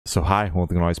So hi,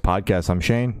 Holding Noise Podcast. I'm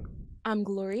Shane. I'm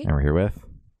Glory. And we're here with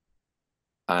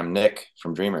I'm Nick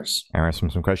from Dreamers. and we have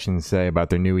some questions to say about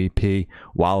their new EP,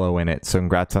 Wallow In It. So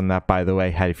congrats on that, by the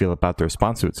way. How do you feel about the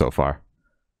response to it so far?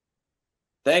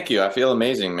 Thank you. I feel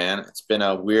amazing, man. It's been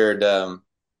a weird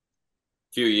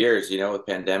few years, with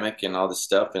pandemic and all this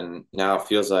stuff, and now it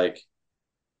feels like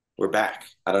we're back.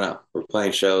 I don't know. We're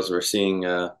playing shows. We're seeing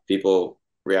people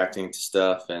reacting to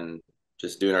stuff and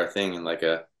just doing our thing in like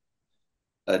a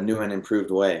new and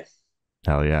improved way.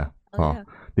 Hell yeah. Yeah.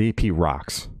 The EP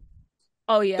rocks.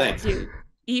 Oh yeah, Thanks. dude.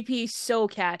 EP so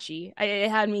catchy. It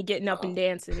had me getting up and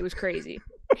dancing. It was crazy.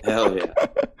 Hell yeah.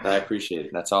 I appreciate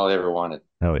it. That's all I ever wanted,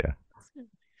 Hell yeah.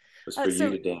 was for you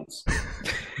to dance.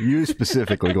 You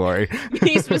specifically, Glory.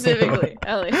 Me specifically.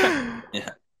 Hell yeah.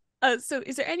 Yeah. So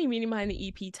is there any meaning behind the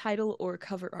EP title or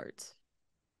cover art?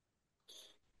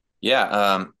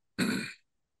 Yeah.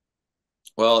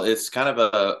 Well, it's kind of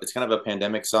a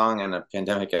pandemic song and a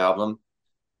pandemic album.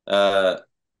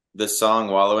 The song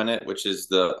 "Wallow in It," which is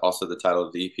also the title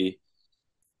of the EP,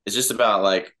 is just about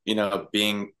like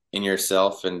being in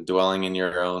yourself and dwelling in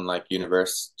your own like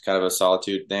universe. It's kind of a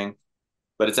solitude thing,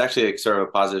 but it's actually like, sort of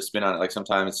a positive spin on it. Like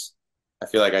sometimes I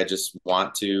feel like I just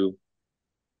want to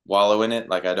wallow in it.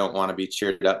 Like I don't want to be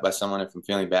cheered up by someone if I'm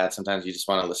feeling bad. Sometimes you just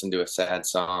want to listen to a sad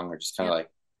song or just kind of like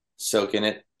soak in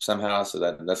it somehow. So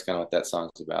that's kind of what that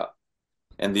song's about.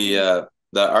 And the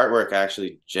artwork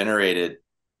actually generated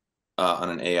on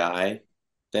an AI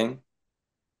thing.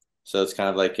 So it's kind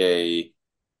of like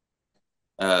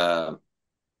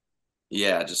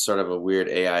just sort of a weird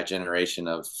AI generation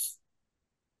of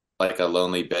like a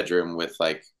lonely bedroom with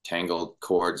like tangled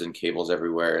cords and cables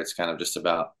everywhere. It's kind of just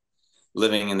about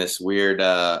living in this weird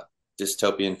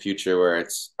dystopian future where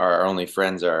it's our only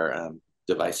friends are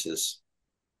devices.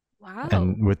 Wow.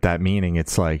 And with that meaning,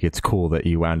 it's like it's cool that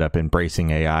you wound up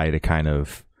embracing AI to kind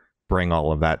of bring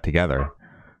all of that together.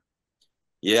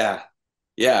 Yeah.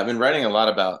 I've been writing a lot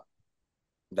about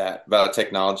that, about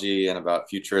technology and about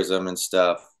futurism and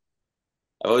stuff.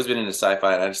 I've always been into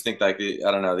sci-fi, and I just think like I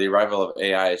don't know, the arrival of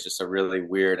AI is just a really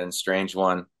weird and strange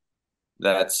one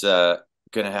that's going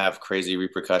to have crazy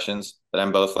repercussions that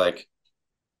I'm both like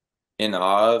in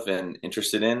awe of and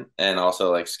interested in, and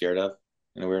also like scared of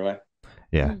in a weird way.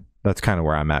 Yeah. That's kind of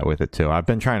where I'm at with it too. I've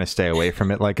been trying to stay away from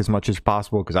it like as much as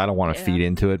possible because I don't want to feed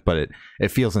into it, but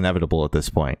it feels inevitable at this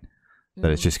point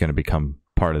that it's just going to become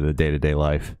part of the day-to-day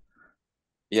life.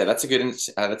 Yeah, that's a good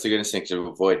instinct to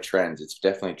avoid trends. It's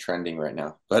definitely trending right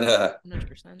now. But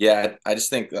 100%. yeah, I just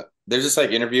think there's this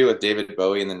like interview with David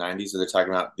Bowie in the 90s where they're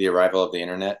talking about the arrival of the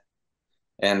internet.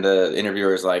 And the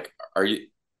interviewer is like, "Are you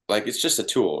like it's just a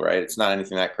tool, right? It's not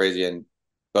anything that crazy." And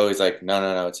Bowie's like,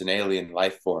 No, it's an alien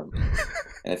life form.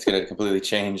 And it's going to completely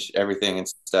change everything and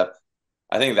stuff.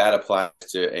 I think that applies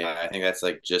to AI. I think that's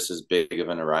like just as big of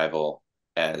an arrival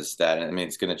as that. I mean,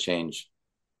 it's going to change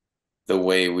the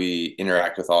way we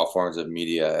interact with all forms of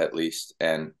media, at least,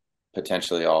 and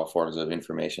potentially all forms of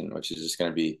information, which is just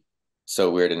going to be so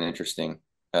weird and interesting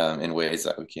in ways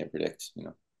that we can't predict.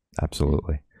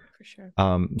 Absolutely. For sure.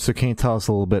 So can you tell us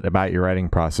a little bit about your writing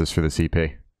process for this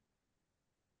EP?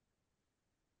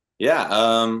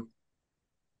 Yeah.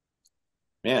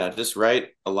 Man, I just write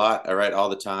a lot. I write all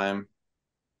the time.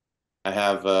 I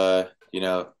have,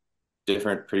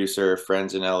 different producer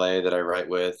friends in LA that I write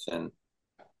with and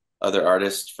other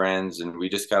artist friends. And we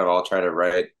just kind of all try to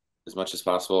write as much as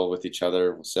possible with each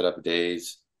other. We'll set up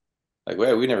days like,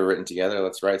 wait, we've never written together.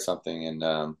 Let's write something.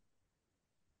 And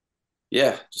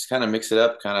just kind of mix it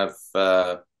up, kind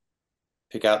of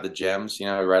pick out the gems.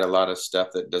 I write a lot of stuff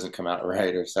that doesn't come out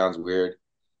right or sounds weird.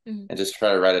 And just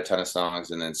try to write a ton of songs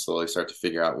and then slowly start to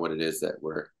figure out what it is that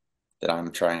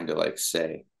I'm trying to like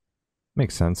say.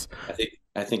 Makes sense.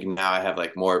 I think now I have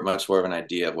like much more of an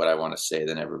idea of what I want to say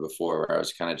than ever before, where I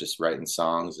was kind of just writing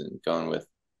songs and going with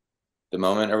the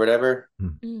moment or whatever.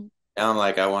 Now I'm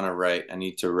like, I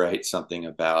need to write something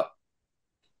about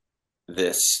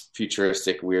this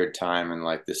futuristic weird time and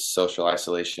like this social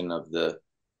isolation of the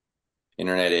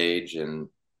internet age and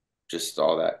just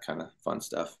all that kind of fun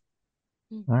stuff.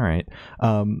 All right.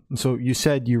 So you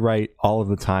said you write all of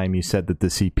the time. You said that the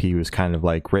CP was kind of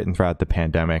like written throughout the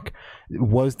pandemic.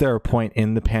 Was there a point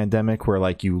in the pandemic where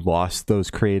like you lost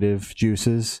those creative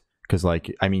juices? Because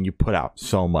like, I mean, you put out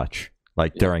so much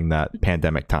like during that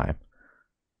pandemic time.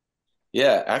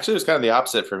 Yeah, actually, it was kind of the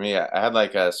opposite for me. I had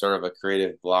like a sort of a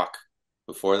creative block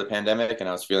before the pandemic, and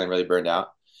I was feeling really burned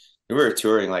out. We were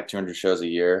touring like 200 shows a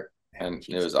year, and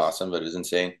it was awesome, but it was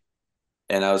insane.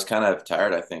 And I was kind of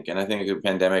tired, I think. And I think the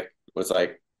pandemic was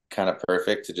like kind of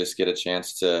perfect to just get a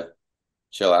chance to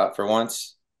chill out for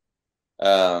once.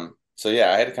 So so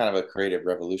yeah, I had kind of a creative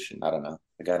revolution. I don't know.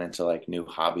 I got into like new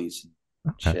hobbies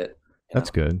and Okay. shit. That's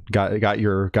good. Got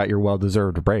your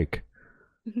well-deserved break.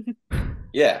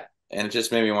 Yeah, and it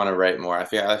just made me want to write more. I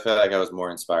feel like I was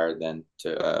more inspired then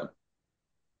to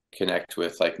connect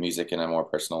with like music in a more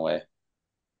personal way.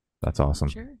 That's awesome.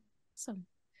 Sure. Awesome.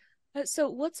 So,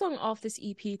 what song off this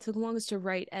EP took longest to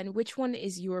write, and which one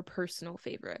is your personal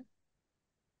favorite?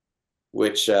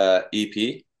 Which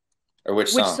EP or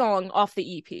which Which song? song off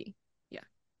the EP? Yeah.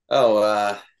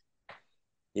 Oh,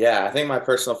 yeah, I think my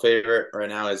personal favorite right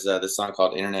now is this song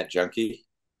called Internet Junkie.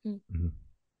 Mhm.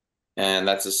 And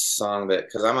that's a song that,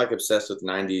 because I'm like obsessed with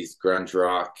 90s grunge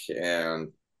rock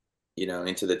and,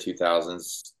 into the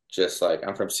 2000s. Just like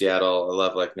I'm from Seattle. I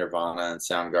love like Nirvana and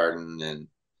Soundgarden and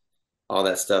all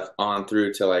that stuff on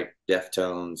through to like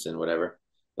Deftones and whatever.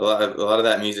 A lot of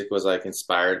that music was like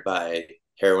inspired by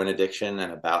heroin addiction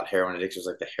and about heroin addiction. It was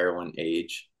like the heroin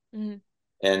age. Hmm.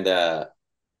 And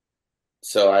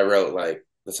so I wrote like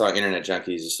the song Internet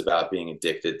Junkie is just about being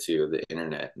addicted to the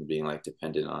internet and being like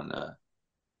dependent on a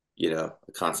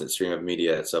constant stream of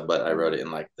media. So but I wrote it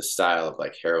in like the style of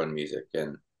like heroin music.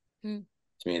 And Mm.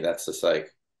 to me that's just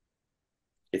like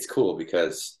it's cool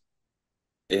because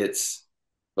it's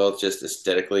both just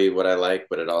aesthetically what I like,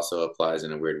 but it also applies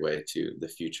in a weird way to the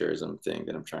futurism thing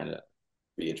that I'm trying to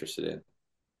be interested in.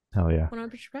 Hell yeah.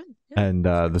 100%. Yeah. And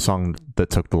the song that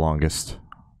took the longest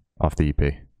off the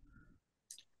EP.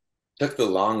 Took the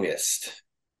longest.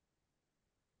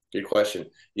 Good question.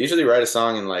 Usually write a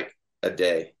song in like a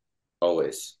day,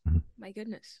 always. My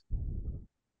goodness.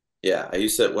 Yeah, I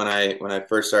used to when I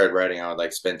first started writing, I would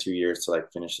like spend 2 years to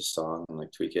like finish a song and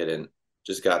like tweak it, and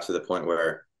just got to the point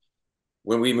where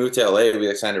when we moved to LA, we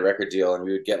like signed a record deal, and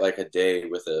we would get like a day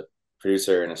with a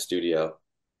producer in a studio.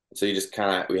 So you just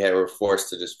kind of were forced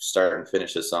to just start and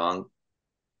finish a song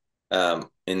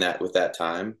in that with that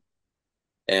time,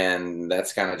 and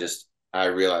that's kind of just I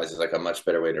realize is like a much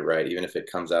better way to write, even if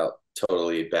it comes out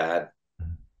totally bad.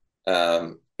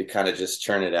 You kind of just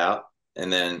churn it out,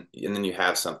 and then you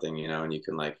have something, and you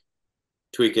can like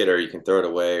tweak it, or you can throw it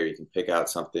away, or you can pick out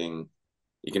something.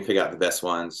 You can pick out the best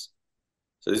ones.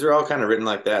 So these are all kind of written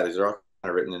like that. These are all kind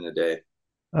of written in a day.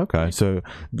 Okay, so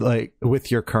like with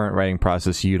your current writing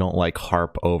process, you don't like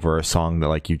harp over a song that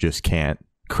like you just can't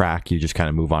crack. You just kind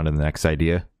of move on to the next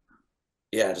idea.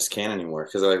 Yeah, I just can't anymore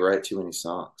because I like write too many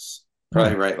songs.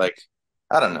 Probably write like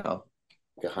I don't know,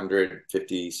 like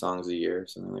 150 songs a year or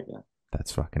something like that.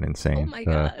 That's fucking insane. Oh my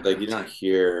God. Like you don't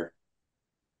hear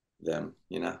them,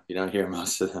 you don't hear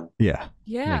most of them. Yeah,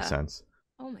 Yeah. makes sense.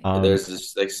 Oh my God. There's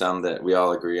just like some that we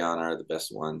all agree on are the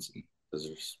best ones. And those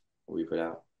are just what we put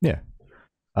out. Yeah.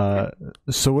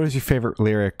 So what is your favorite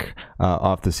lyric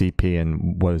off the CP,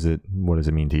 and what does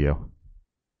it mean to you?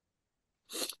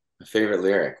 My favorite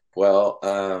lyric.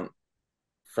 Well,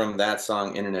 from that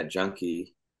song, Internet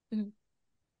Junkie, Mhm.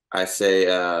 I say,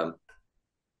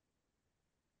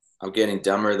 I'm getting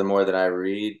dumber the more that I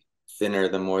read, thinner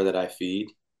the more that I feed.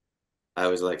 I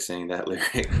always like saying that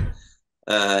lyric.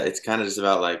 It's kind of just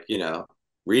about like,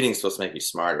 reading's supposed to make you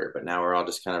smarter, but now we're all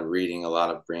just kind of reading a lot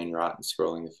of brain rot and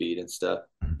scrolling the feed and stuff.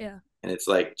 Yeah. And it's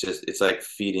like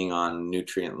feeding on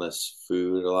nutrientless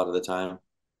food a lot of the time.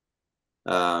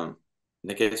 And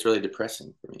it gets really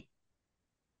depressing for me.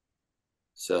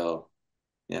 So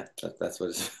yeah, that's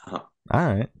what it's about. All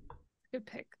right. Good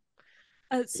pick.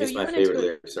 I So guess you my went favorite into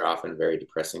lyrics are often very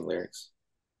depressing lyrics.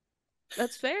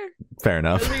 That's fair. Fair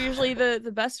enough. Those are usually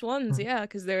the best ones, yeah,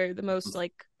 because they're the most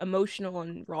like emotional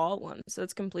and raw ones. So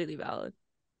it's completely valid.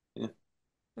 Yeah.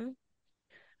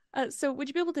 So would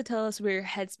you be able to tell us where your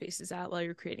headspace is at while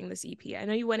you're creating this EP? I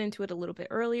know you went into it a little bit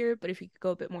earlier, but if you could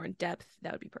go a bit more in depth,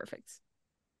 that would be perfect.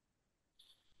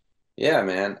 Yeah,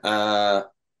 man.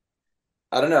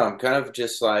 I don't know. I'm kind of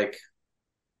just like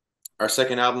our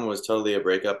second album was totally a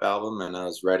breakup album, and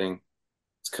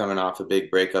it's coming off a big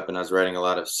breakup, and I was writing a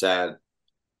lot of sad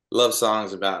love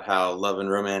songs about how love and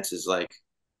romance is like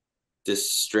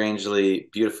this strangely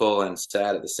beautiful and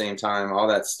sad at the same time, all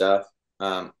that stuff.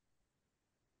 And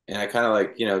I kind of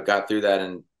like, got through that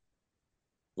and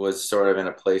was sort of in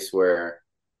a place where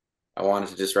I wanted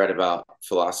to just write about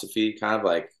philosophy, kind of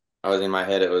like I was in my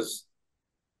head.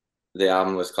 The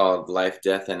album was called Life,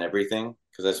 Death, and Everything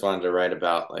because I just wanted to write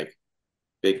about like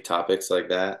big topics like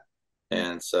that.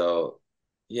 And so,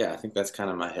 yeah, I think that's kind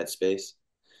of my headspace.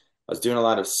 I was doing a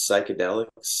lot of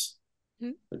psychedelics.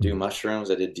 I do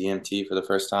mushrooms. I did DMT for the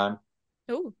first time,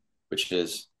 Oh, which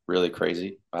is really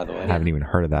crazy, by the I way. haven't even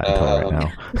heard of that until right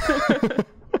now.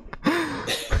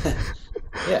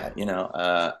 Yeah,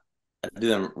 I do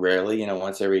them rarely,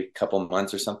 once every couple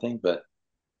months or something, but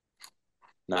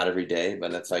not every day.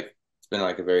 But it's been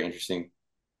like a very interesting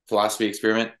philosophy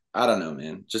experiment. I don't know,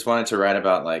 man. Just wanted to write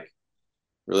about like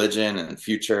religion and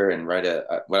future and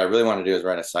what I really want to do is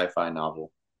write a sci-fi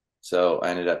novel. So I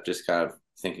ended up just kind of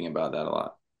thinking about that a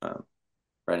lot,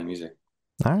 writing music.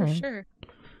 All For right. sure.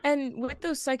 And with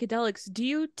those psychedelics, do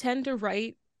you tend to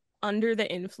write under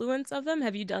the influence of them?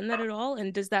 Have you done that at all?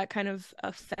 And does that kind of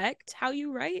affect how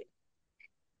you write?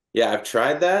 Yeah, I've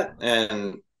tried that,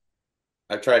 and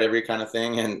I've tried every kind of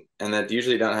thing, and that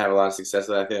usually don't have a lot of success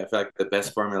with that. I feel like the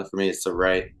best formula for me is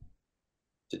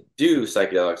to do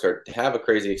psychedelics or to have a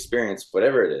crazy experience,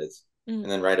 whatever it is, and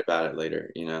then write about it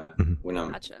later, when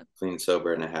I'm Gotcha. clean and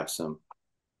sober and I have some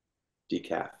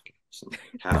decaf, some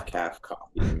half calf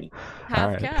coffee in me.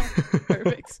 Half calf.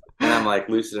 Perfect. And I'm like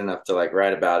lucid enough to like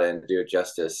write about it and do it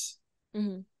justice.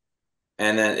 Mm-hmm.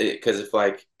 And then because if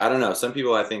like, I don't know, some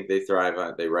people I think they thrive on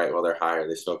it, they write while they're high or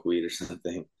they smoke weed or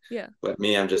something. Yeah. But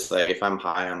me, I'm just like, if I'm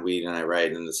high on weed and I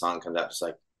write and the song comes out, just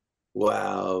like,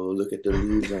 wow, look at the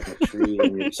leaves on the tree.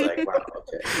 And you're just like, wow,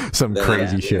 okay. Some Then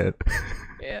crazy shit.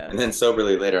 Yeah. And then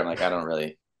soberly later, I'm like, I don't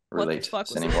really What the relate to fuck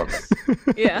this was anymore. this?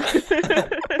 Yeah.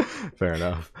 Fair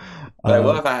enough. But I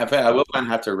will kind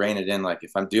of have to rein it in. Like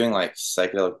if I'm doing like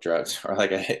psychedelic drugs or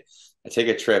like I take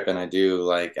a trip and I do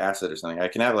like acid or something, I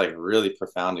can have like really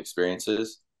profound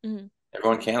experiences. Mm-hmm.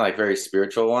 Everyone can, like very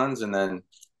spiritual ones, and then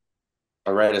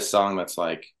I write a song that's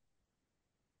like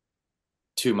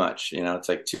too much, it's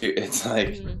like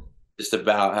just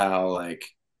about how like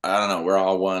I don't know, we're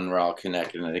all one, we're all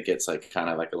connected, and it gets like kind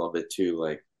of like a little bit too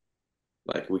like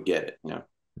we get it,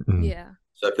 Yeah.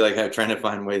 So I feel like I'm trying to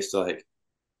find ways to like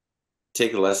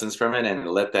take the lessons from it and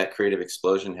let that creative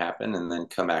explosion happen, and then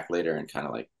come back later and kind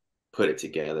of like put it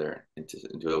together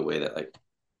into a way that like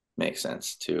makes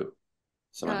sense to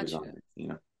someone who's on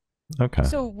it, Okay.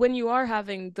 So when you are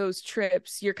having those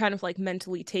trips, you're kind of like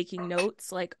mentally taking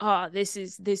notes, like, this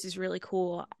is really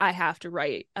cool. I have to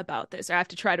write about this. I have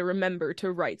to try to remember to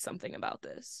write something about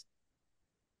this.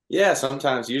 Yeah,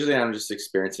 sometimes. Usually I'm just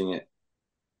experiencing it,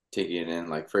 taking it in.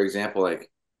 Like for example,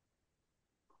 like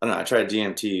I don't know, I tried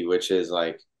DMT, which is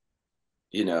like,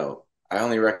 I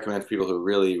only recommend for people who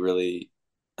really, really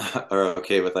are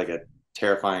okay with like a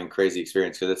terrifying, crazy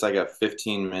experience, because it's like a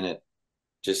 15-minute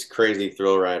just crazy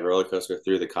thrill ride roller coaster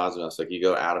through the cosmos. Like you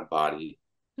go out of body.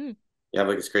 You have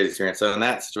like this crazy experience. So in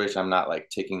that situation, I'm not like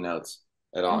taking notes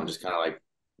at all. I'm just kind of like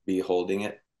beholding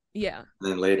it. Yeah.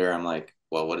 And then later I'm like,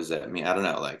 well, what does that mean? I don't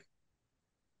know. Like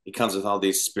it comes with all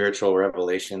these spiritual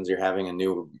revelations. You're having a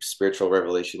new spiritual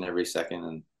revelation every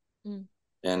second.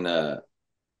 And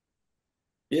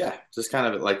yeah, just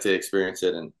kind of like to experience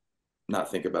it and not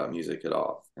think about music at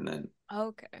all. And then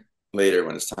later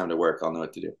when it's time to work, I'll know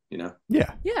what to do,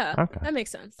 Yeah. Yeah. Okay. That makes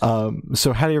sense.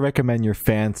 So how do you recommend your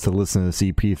fans to listen to this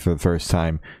EP for the first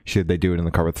time? Should they do it in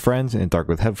the car with friends, in the dark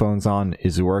with headphones on?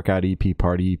 Is it a workout EP,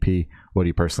 party EP? What do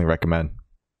you personally recommend?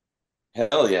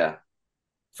 Hell yeah.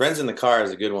 Friends in the car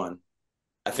is a good one.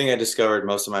 I think I discovered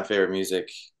most of my favorite music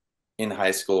in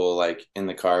high school, like in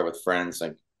the car with friends,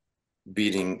 like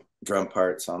beating drum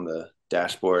parts on the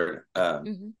dashboard.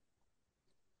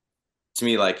 To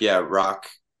me, like, yeah, rock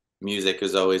music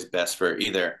is always best for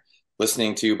either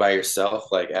listening to by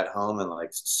yourself, like at home and like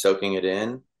soaking it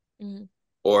in,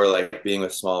 or like being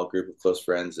with a small group of close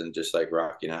friends and just like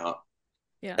rocking out.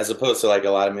 Yeah. As opposed to like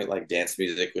a lot of like dance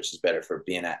music, which is better for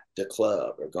being at the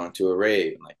club or going to a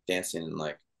rave and like dancing and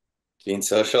like being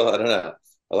social. I don't know.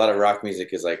 A lot of rock music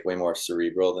is like way more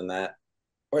cerebral than that.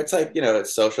 Or it's like,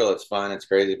 it's social, it's fun, it's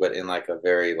crazy, but in like a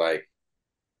very like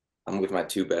I'm with my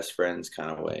two best friends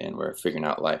kind of way, and we're figuring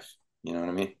out life. You know what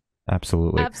I mean?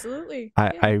 Absolutely.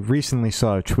 I recently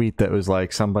saw a tweet that was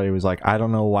like, somebody was like, I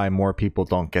don't know why more people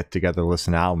don't get together to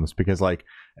listen to albums, because like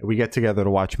we get together to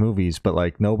watch movies, but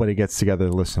like nobody gets together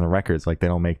to listen to records. Like they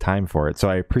don't make time for it. So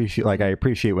I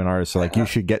appreciate when artists are like, you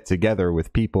should get together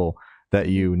with people that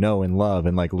you know and love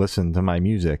and like listen to my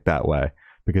music that way,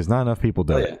 because not enough people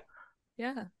do it.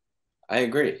 Yeah. I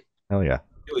agree. Hell yeah.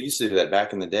 People used to do that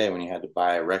back in the day when you had to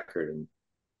buy a record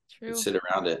and sit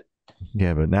around it.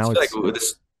 Yeah, but now it's like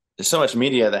there's so much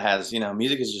media that has,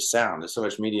 music is just sound. There's so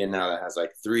much media now that has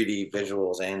like 3D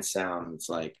visuals and sound. It's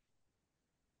like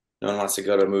no one wants to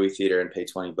go to a movie theater and pay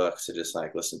 $20 to just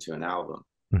like listen to an album.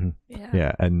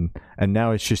 Yeah, and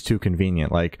now it's just too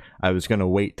convenient. Like I was gonna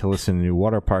wait to listen to the new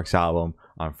Waterparks album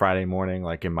on Friday morning,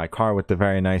 like in my car with the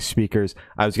very nice speakers.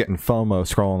 I was getting FOMO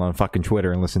scrolling on fucking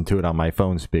Twitter and listening to it on my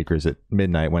phone speakers at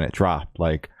midnight when it dropped,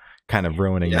 like kind of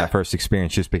ruining that first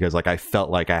experience just because like I felt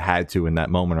like I had to in that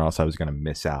moment or else I was gonna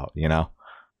miss out,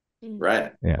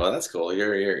 Right. Yeah. Well, that's cool.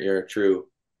 You're a true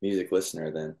music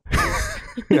listener then.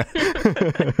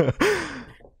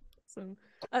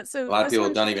 A So lot of this people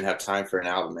one, don't even have time for an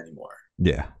album anymore.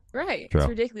 Yeah, right? It's true.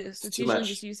 ridiculous. It's It's too usually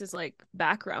just much. used as like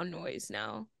background noise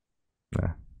now.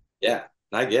 Yeah. Yeah,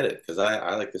 and I get it because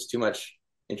I like there's too much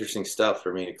interesting stuff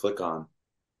for me to click on.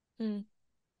 Mm.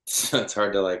 So it's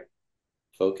hard to like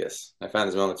focus. I find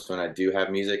these moments when I do have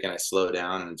music and I slow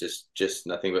down and just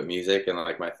nothing but music and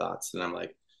like my thoughts, and I'm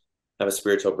like have a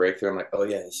spiritual breakthrough. I'm like, oh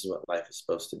yeah, this is what life is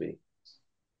supposed to be.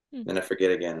 Mm. Then I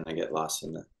forget again and I get lost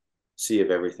in the sea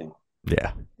of everything.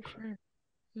 Yeah. For sure.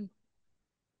 Mm.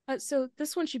 So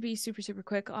this one should be super, super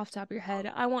quick off the top of your head.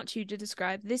 I want you to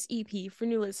describe this EP for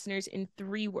new listeners in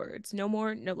 3 words, no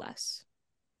more, no less.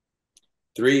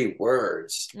 3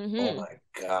 words. Oh Mm-hmm. my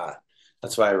God.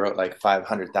 That's why I wrote like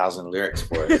 500,000 lyrics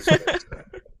for it.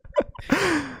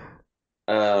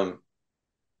 Um,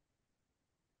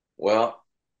 well,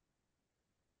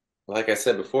 like I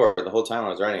said before, the whole time I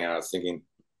was writing it, I was thinking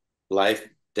life,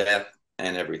 death,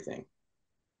 and everything.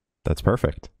 That's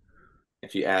perfect.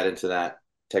 If you add into that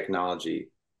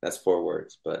technology, that's 4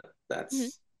 words, but Mm-hmm.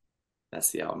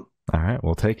 that's the album. All right,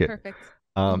 we'll take it. Perfect.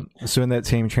 So in that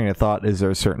same train of thought, is there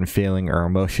a certain feeling or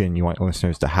emotion you want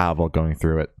listeners to have while going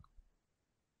through it?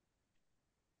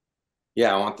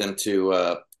 Yeah, I want them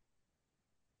to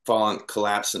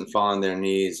collapse and fall on their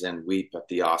knees and weep at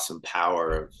the awesome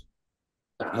power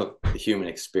of the human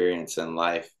experience and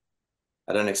life.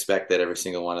 I don't expect that every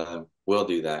single one of them will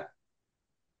do that.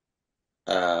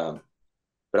 Um,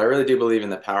 but I really do believe in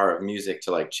the power of music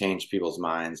to like change people's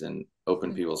minds and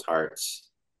open people's hearts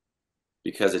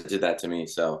because it did that to me.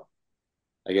 So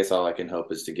I guess all I can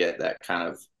hope is to get that kind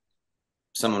of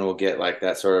someone will get like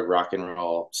that sort of rock and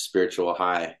roll spiritual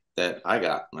high that I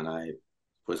got when I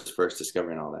was first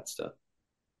discovering all that stuff.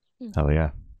 Hell yeah.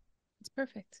 It's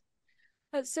perfect.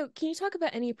 So can you talk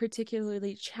about any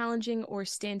particularly challenging or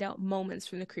standout moments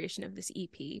from the creation of this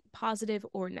EP, positive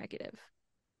or negative?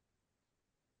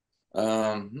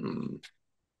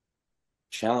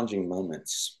 Challenging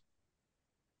moments.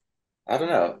 I don't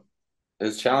know. It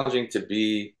was challenging to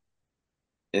be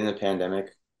in the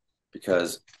pandemic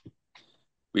because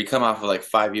we come off of like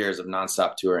 5 years of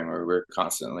nonstop touring where we're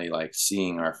constantly like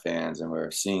seeing our fans and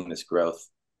we're seeing this growth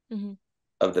Mm-hmm.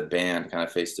 of the band kind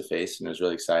of face to face, and it was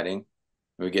really exciting.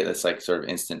 And we get this like sort of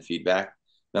instant feedback.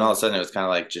 Then all of a sudden it was kind of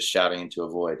like just shouting into a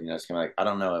void. You know, it's kind of like I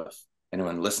don't know if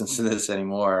anyone listens to this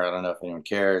anymore. I don't know if anyone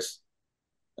cares.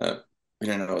 We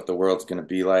don't know what the world's going to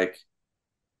be like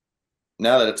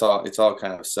now that it's all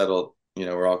kind of settled. You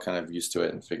know, we're all kind of used to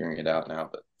it and figuring it out now.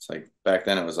 But it's like back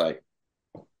then it was like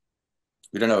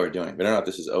we don't know what we're doing. We don't know if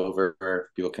this is over.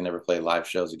 People can never play live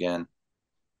shows again.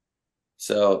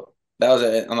 So that was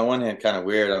on the one hand kind of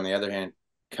weird. On the other hand,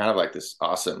 kind of like this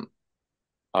awesome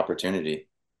opportunity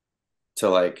to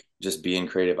like just be in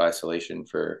creative isolation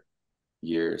for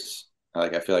years.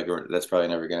 Like I feel like that's probably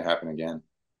never going to happen again.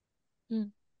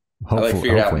 Mm. I like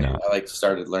figured out Hopefully not. I like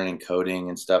started learning coding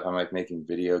and stuff. I'm like making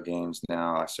video games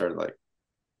now. I started like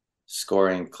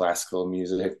scoring classical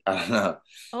music. I don't know.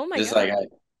 Oh my Just God. like I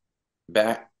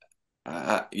back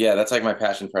yeah, that's like my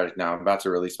passion project now. I'm about to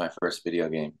release my first video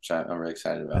game, which I'm really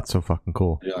excited about. That's so fucking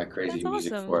cool. I do like crazy That's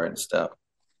music awesome. for it and stuff.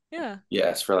 Yeah. Yeah,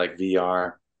 it's for like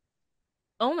VR.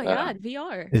 Oh my God,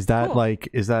 VR. Is that Cool. like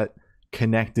is that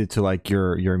connected to like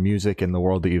your music and the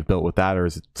world that you've built with that, or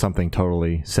is it something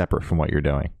totally separate from what you're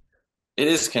doing? It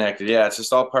is connected. Yeah, it's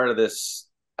just all part of this.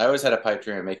 I always had a pipe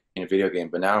dream of making a video game,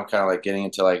 but now I'm kind of like getting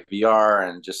into like VR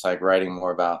and just like writing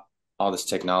more about all this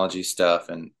technology stuff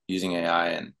and using AI.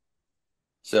 And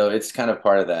so it's kind of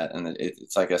part of that. And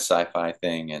it's like a sci-fi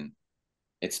thing. And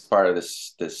it's part of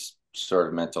this sort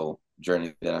of mental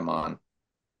journey that I'm on.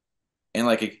 And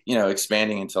like, you know,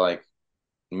 expanding into like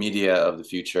media of the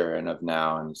future and of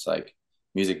now. And it's like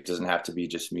music doesn't have to be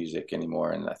just music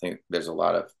anymore. And I think there's a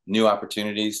lot of new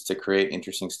opportunities to create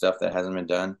interesting stuff that hasn't been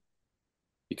done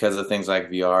because of things like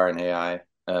VR and AI.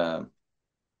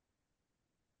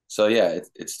 So yeah,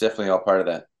 it's definitely all part of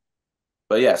that.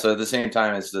 But yeah, so at the same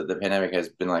time as the pandemic has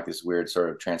been like this weird sort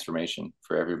of transformation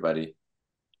for everybody,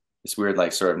 this weird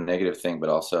like sort of negative thing, but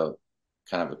also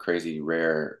kind of a crazy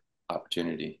rare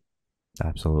opportunity.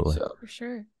 Absolutely. So For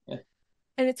sure. yeah.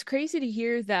 And it's crazy to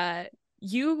hear that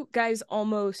you guys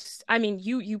almost, I mean,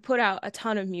 you put out a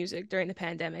ton of music during the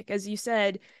pandemic. As you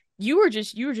said, you were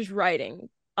just writing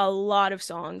a lot of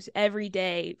songs every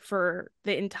day for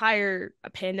the entire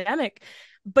pandemic.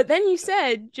 But then you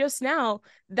said just now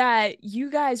that you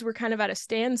guys were kind of at a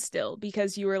standstill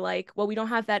because you were like, well, we don't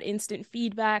have that instant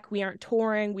feedback. We aren't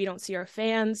touring. We don't see our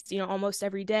fans, almost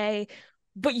every day.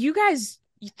 But you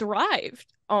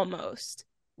thrived almost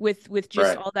with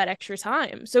just Right. all that extra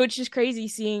time. So it's just crazy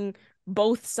seeing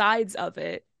both sides of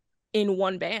it in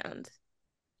one band.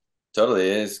 Totally.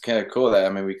 It's kind of cool that, I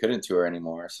mean, we couldn't tour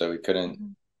anymore. So we couldn't,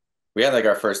 Mhm. we had like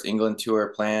our first England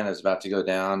tour plan. It was about to go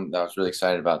down. I was really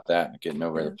excited about that, getting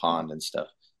over the Yeah. pond and stuff.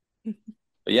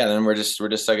 But yeah, then we're just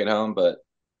stuck at home. But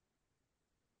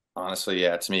honestly,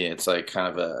 yeah, to me, it's like kind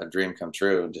of a dream come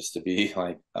true just to be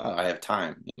like, oh, I have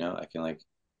time, I can like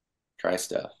try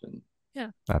stuff. And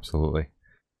Yeah. Absolutely.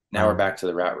 now we're back to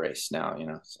the rat race now,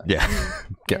 so. Yeah.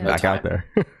 Getting Yeah. back out there.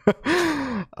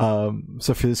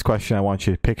 So for this question, I want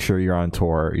you to picture you're on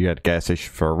tour. You had gas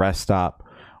station for a rest stop.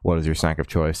 What is your snack of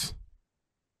choice?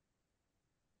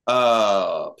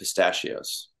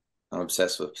 Pistachios. I'm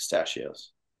obsessed with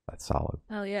pistachios. That's solid.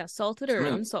 Oh yeah, salted or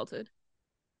unsalted?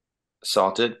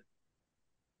 Salted.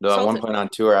 Though at one Salted. point on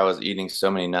tour, I was eating so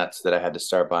many nuts that I had to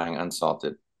start buying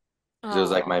unsalted because it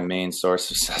was like my Oh. main source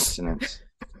of sustenance.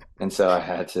 And so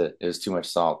it was too much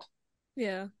salt.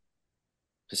 Yeah.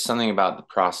 There's something about the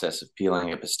process of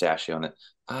peeling a pistachio and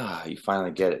you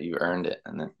finally get it. You earned it.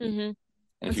 And then, Mm-hmm. and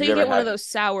if Until you've you ever get one of had, those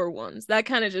sour ones, that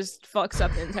kind of just fucks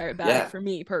up the entire bag Yeah. for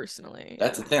me personally.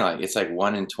 That's the thing. Like, it's like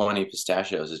 1 in 20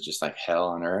 pistachios is just like hell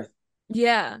on earth.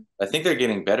 Yeah, I think they're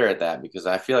getting better at that because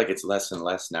I feel like it's less and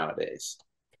less nowadays.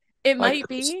 it Like might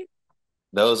be.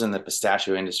 those in the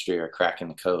pistachio industry are cracking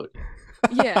the code.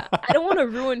 Yeah, I don't want to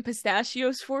ruin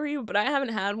pistachios for you, but I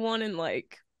haven't had one in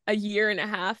like a year and a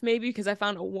half, maybe, because I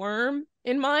found a worm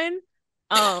in mine.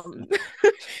 Um,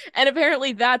 and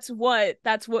apparently that's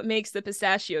what makes the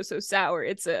pistachio so sour.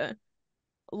 It's a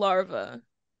larva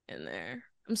in there.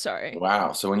 I'm sorry.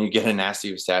 Wow. So when you get a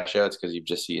nasty pistachio, it's because you've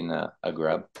just eaten a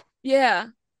grub. Yeah.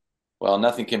 Well,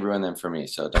 nothing can ruin them for me,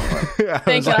 so don't worry. Yeah,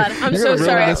 Thank God. I'm you're so gonna ruin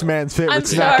sorry. this man's favorite I'm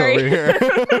snack sorry. over here.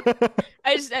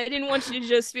 I didn't want you to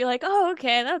just be like, oh,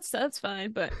 okay, that's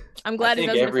fine. But I'm I glad it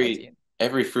think doesn't affect you.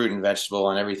 every fruit and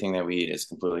vegetable and everything that we eat is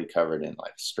completely covered in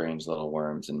like strange little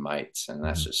worms and mites, and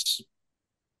that's just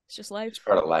It's just life. it's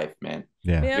part of life, man.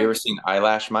 Yeah. Yeah. Have you ever seen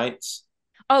eyelash mites?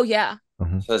 Oh yeah.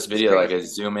 So this video, like, I crazy.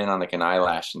 zoom in on like an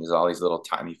eyelash, and there's all these little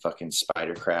tiny fucking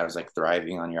spider crabs like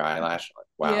thriving on your eyelash. Like,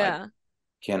 wow, Yeah.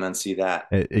 I can't unsee that.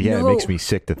 It No. makes me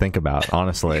sick to think about,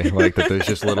 honestly. Like that there's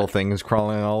just little things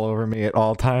crawling all over me at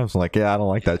all times. I'm like, yeah, I don't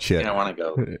like that shit. I want to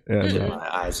go Yeah, get Mm-mm. my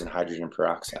eyes in hydrogen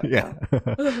peroxide. yeah.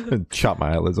 Chop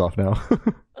my eyelids off now.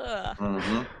 Ugh.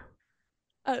 Hmm.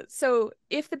 So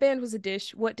if the band was a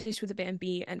dish, what dish would the band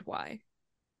be and why?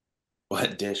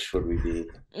 What dish would we be?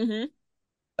 Mm-hmm.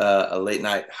 A late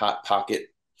night hot pocket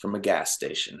from a gas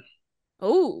station.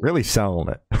 Oh. Really selling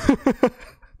it.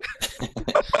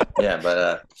 Yeah,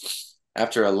 but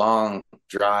after a long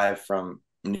drive from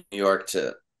New York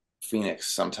to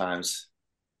Phoenix, sometimes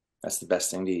that's the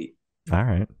best thing to eat. All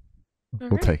right. All We'll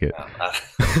right. take it.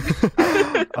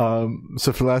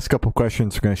 So for the last couple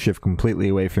questions, we're going to shift completely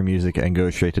away from music and go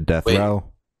straight to death Wait.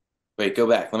 row. Wait, go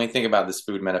back. Let me think about this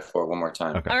food metaphor one more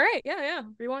time. Okay. All right. Yeah.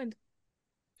 Rewind.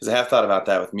 Because I have thought about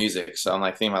that with music. So I'm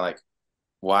like thinking about like,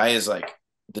 why is like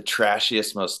the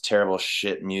trashiest, most terrible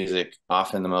shit music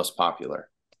often the most popular?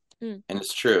 Mm. And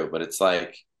it's true, but it's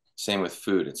like same with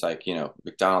food. It's like,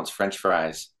 McDonald's French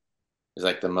fries is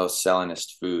like the most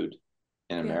sellingest food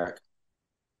in Yeah. America.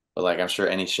 But like I'm sure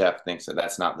any chef thinks that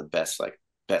that's not the best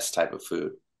type of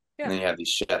food. Yeah. And then you have these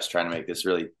chefs trying to make this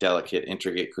really delicate,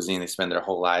 intricate cuisine. They spend their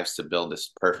whole lives to build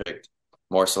this perfect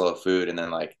morsel of food, and then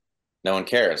like no one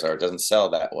cares, or it doesn't sell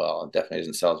that well. It definitely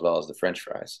doesn't sell as well as the French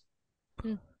fries.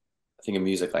 Mm. I think of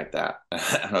music like that.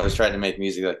 I always tried to make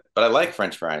music like, but I like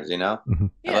French fries,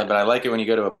 Mhm. Yeah. But I like it when you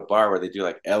go to a bar where they do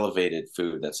like elevated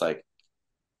food that's like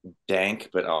dank,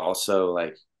 but also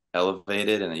like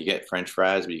elevated, and then you get French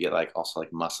fries, but you get like also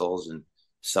like mussels and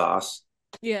sauce.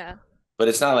 Yeah. But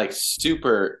it's not like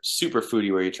super, super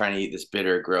foodie where you're trying to eat this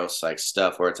bitter, gross like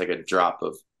stuff where it's like a drop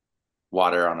of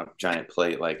water on a giant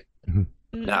plate. Like, Mm.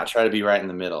 nah, try to be right in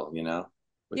the middle,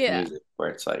 with Yeah. music where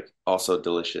it's like also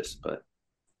delicious, but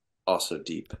also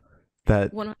deep.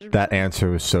 That 100%. answer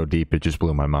was so deep, it just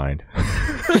blew my mind.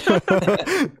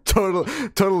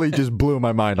 Totally just blew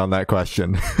my mind on that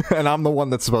question. And I'm the one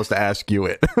that's supposed to ask you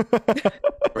it.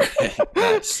 Right.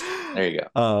 Nice. There you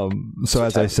go. So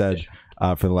as I said,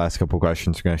 for the last couple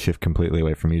questions, we're going to shift completely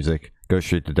away from music, go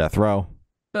straight to death row.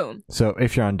 Boom. So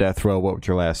if you're on death row, what would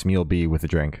your last meal be with a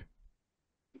drink?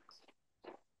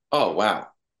 Oh, wow.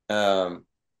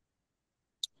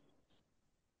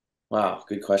 Wow,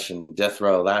 good question. Death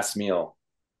row, last meal,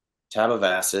 tab of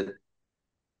acid,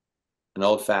 an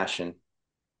old fashioned.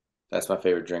 That's my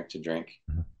favorite drink to drink.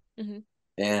 Mm-hmm.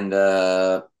 And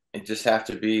it just have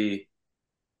to be,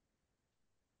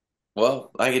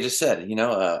 well, like I just said,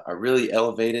 a really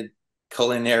elevated,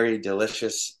 culinary,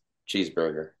 delicious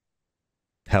cheeseburger.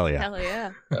 Hell yeah. Hell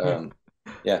yeah.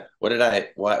 Yeah.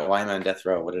 Why am I on death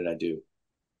row? What did I do?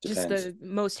 just Depends. the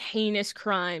most heinous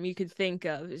crime you could think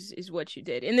of is what you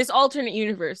did in this alternate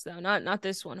universe, though, not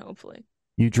this one, hopefully.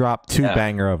 You dropped two Yeah.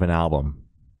 banger of an album.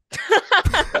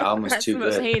 The album was That's too the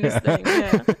most good. heinous thing.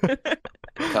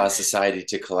 Yeah. Cause society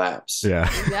to collapse. Yeah.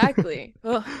 Exactly.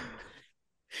 Ugh.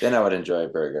 Then I would enjoy a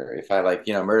burger. If I like,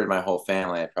 murdered my whole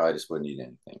family, I probably just wouldn't eat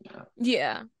anything.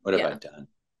 Yeah. What have Yeah. I done?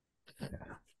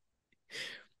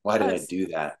 Why did I That's- do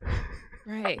that?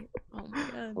 Right. Oh my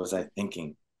God. What was I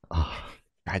thinking? Oh,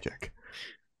 magic.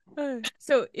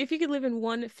 So, if you could live in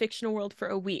one fictional world for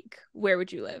a week, where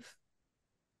would you live?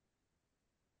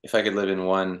 If I could live in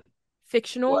one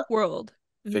Fictional world.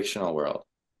 fictional world.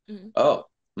 Mhm. Oh,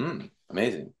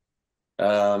 amazing.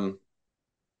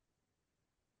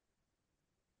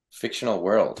 Fictional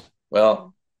world.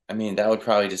 Well, I mean, that would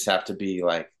probably just have to be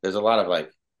like, there's a lot of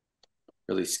like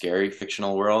really scary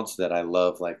fictional worlds that I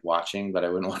love like watching, but I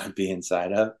wouldn't want to be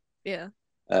inside of. Yeah.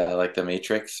 Like The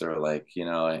Matrix or like,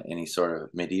 any sort of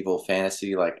medieval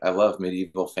fantasy. Like I love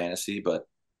medieval fantasy, but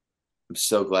I'm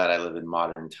so glad I live in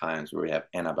modern times where we have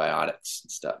antibiotics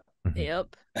and stuff.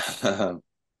 Yep.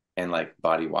 And like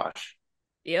body wash.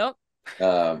 Yep.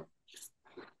 But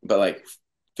like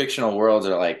fictional worlds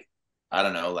are like, I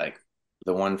don't know, like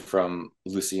the one from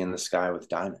Lucy in the Sky with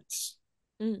Diamonds.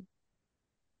 Mm.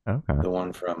 Okay. The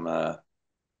one from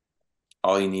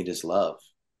All You Need Is Love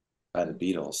by the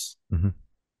Beatles. Mm-hmm.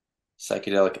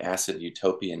 Psychedelic acid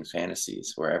utopian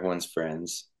fantasies where everyone's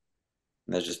friends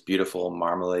and there's just beautiful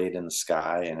marmalade in the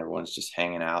sky and everyone's just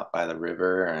hanging out by the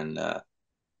river and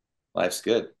life's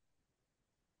good.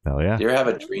 Hell yeah. Do you ever have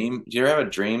a dream? Do you ever have a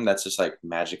dream that's just like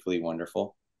magically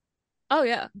wonderful? Oh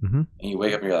yeah. Mm-hmm. And you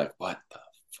wake up and you're like, what the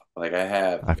fuck? Like I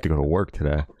have to go to work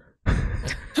today.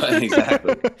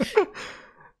 Exactly.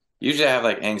 Usually I have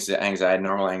like anxiety,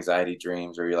 normal anxiety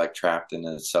dreams where you're like trapped in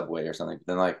a subway or something. But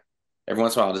then like every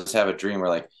once in a while I'll just have a dream where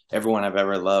like everyone I've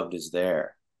ever loved is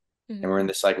there. Mhm. And we're in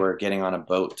this, like we're getting on a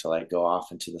boat to like go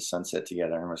off into the sunset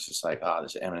together. And it's just like,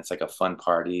 and it's like a fun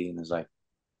party. And there's like,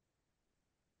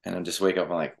 and I just wake up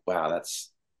and I'm like, wow,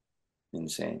 that's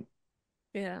insane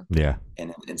Yeah. Yeah.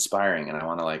 and inspiring. And I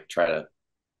want to like try to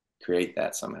create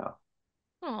that somehow,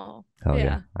 Oh. Hell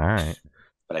yeah. All right.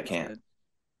 but I can't.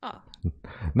 Oh.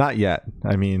 Not yet.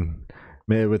 I mean,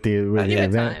 with the Give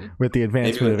it time. advancement of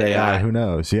Maybe with AI, AI. who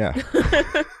knows? Yeah.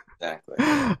 Exactly.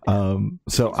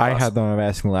 So That's I awesome. had the honor of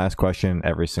asking the last question.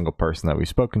 Every single person that we've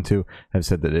spoken to have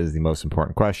said that it is the most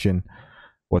important question.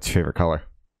 What's your favorite color?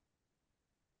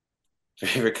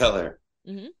 Favorite color?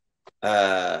 Mhm.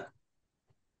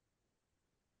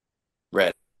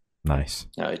 Red. Nice.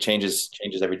 No, it changes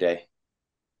every day.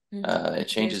 Mhm. It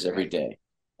changes Is every right. day.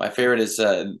 My favorite is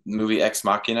movie Ex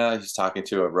Machina. He's talking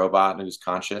to a robot who's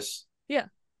conscious. Yeah.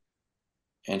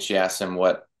 And she asks him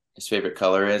what his favorite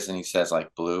color is, and he says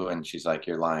like blue, and she's like,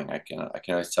 "You're lying. I can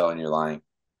always tell when you're lying." And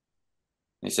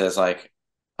he says like,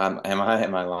 am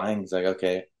I lying?" He's like,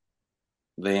 "Okay."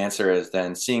 The answer is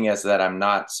then, seeing as that I'm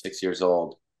not 6 years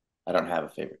old, I don't have a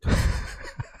favorite color.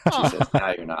 She says,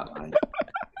 "Now you're not lying."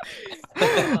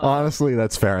 Honestly,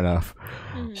 that's fair enough.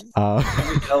 Mhm.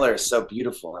 Every color is so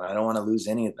beautiful, and I don't want to lose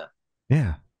any of them.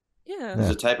 Yeah. Yeah. There's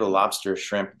a type of lobster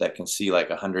shrimp that can see like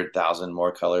 100,000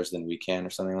 more colors than we can, or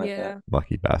something like Yeah. that.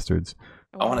 Lucky bastards.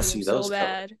 I wanna want see them those so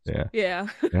bad. Yeah. Yeah.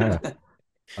 Yeah.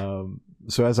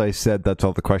 So as I said, that's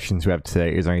all the questions we have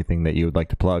today. Is there anything that you would like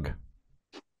to plug?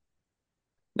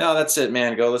 No, that's it,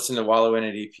 man. Go listen to Wallow In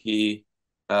It EP.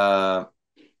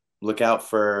 Look out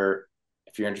for,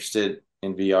 if you're interested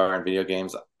in VR and video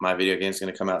games, my video game is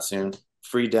going to come out soon.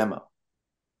 Free demo.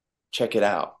 Check it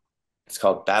out. It's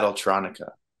called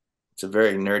Battletronica. It's a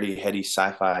very nerdy, heady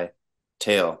sci-fi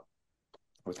tale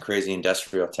with crazy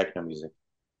industrial techno music.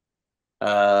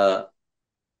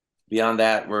 Beyond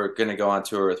that, we're going to go on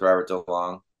tour with Robert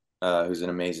DeLong, who's an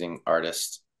amazing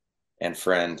artist and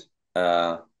friend,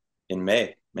 in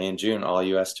May and June, all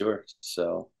U.S. tours.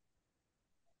 So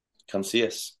come see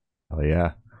us. Oh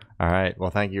yeah. All right. Well,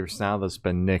 thank you for now. This has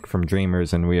been Nick from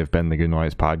Dreamers, and we have been the Good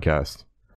Noise Podcast.